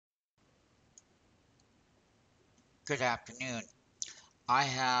Good afternoon. I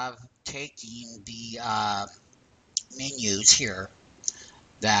have taken the menus here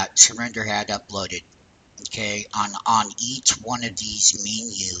that Surrender had uploaded. Okay, on each one of these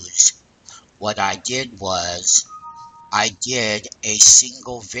menus, what I did was I did a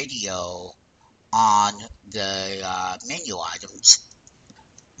single video on the menu items.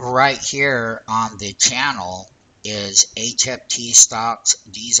 Right here on the channel is HFT stocks.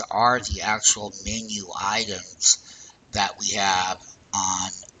 These are the actual menu items that we have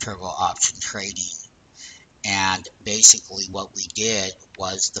on Turbo Option Trading. And basically what we did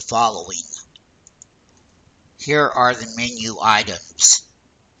was the following. Here are the menu items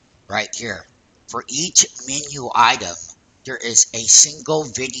right here. For each menu item, there is a single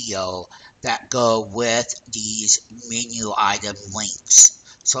video that go with these menu item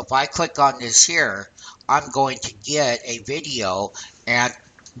links. So if I click on this here, I'm going to get a video, and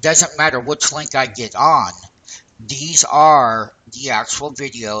it doesn't matter which link I get on. These are the actual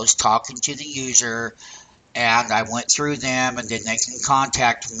videos talking to the user, and I went through them, and then they can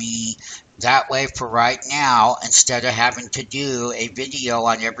contact me. That way, for right now, instead of having to do a video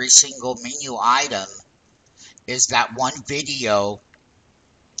on every single menu item, is that one video.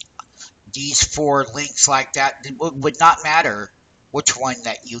 These 4 links like that, it would not matter which one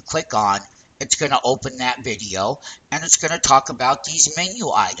that you click on. It's going to open that video, and it's going to talk about these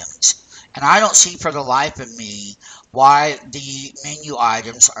menu items. And I don't see for the life of me why the menu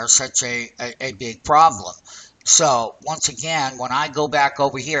items are such a big problem. So, once again, when I go back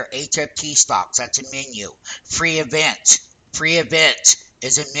over here, HFT stocks, that's a menu. Free event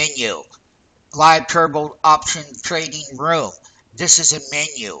is a menu. Live Turbo Option Trading Room, this is a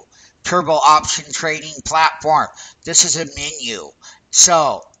menu. Turbo Option Trading Platform, this is a menu.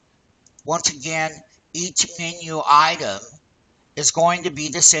 So, once again, each menu item is going to be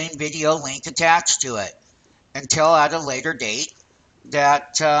the same video link attached to it until at a later date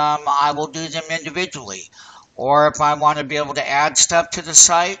that I will do them individually. Or if I want to be able to add stuff to the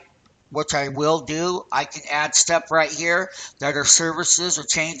site, which I will do, I can add stuff right here that are services or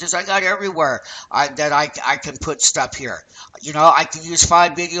changes. I got everywhere that I can put stuff here. You know, I can use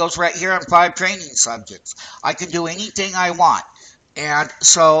 5 videos right here on 5 training subjects. I can do anything I want. And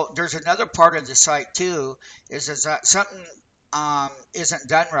so there's another part of the site too, is that something isn't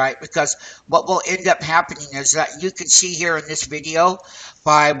done right, because what will end up happening is that you can see here in this video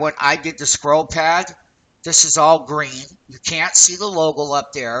by when I did the scroll pad, this is all green. You can't see the logo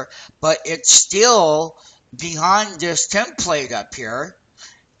up there, but it's still behind this template up here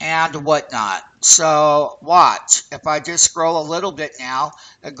and whatnot. So watch, if I just scroll a little bit now,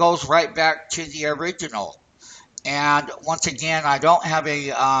 it goes right back to the original. And once again, I don't have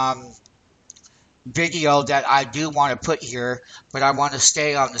a video that I do want to put here, but I want to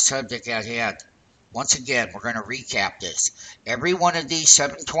stay on the subject at hand. Once again, we're going to recap this. Every one of these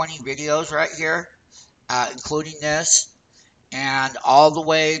 720 videos right here, including this, and all the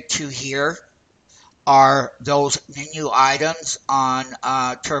way to here, are those menu items on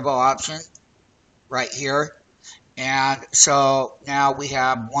Turbo Option right here. And so now we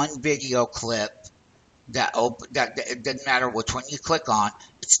have one video clip that it doesn't matter which one you click on,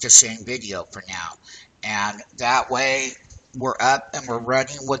 it's the same video for now. And that way we're up and we're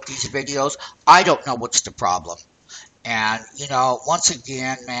running with these videos. I don't know what's the problem. And, you know, once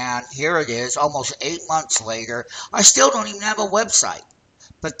again, man, here it is, almost 8 months later. I still don't even have a website.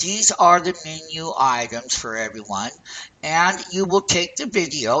 But these are the menu items for everyone. And you will take the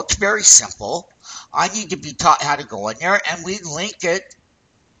video. It's very simple. I need to be taught how to go in there, and we link it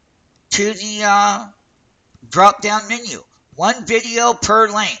to the drop-down menu. 1 video per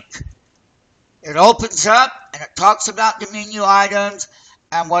link. It opens up, and it talks about the menu items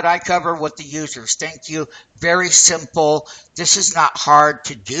and what I cover with the users. Thank you. Very simple. This is not hard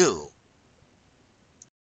to do.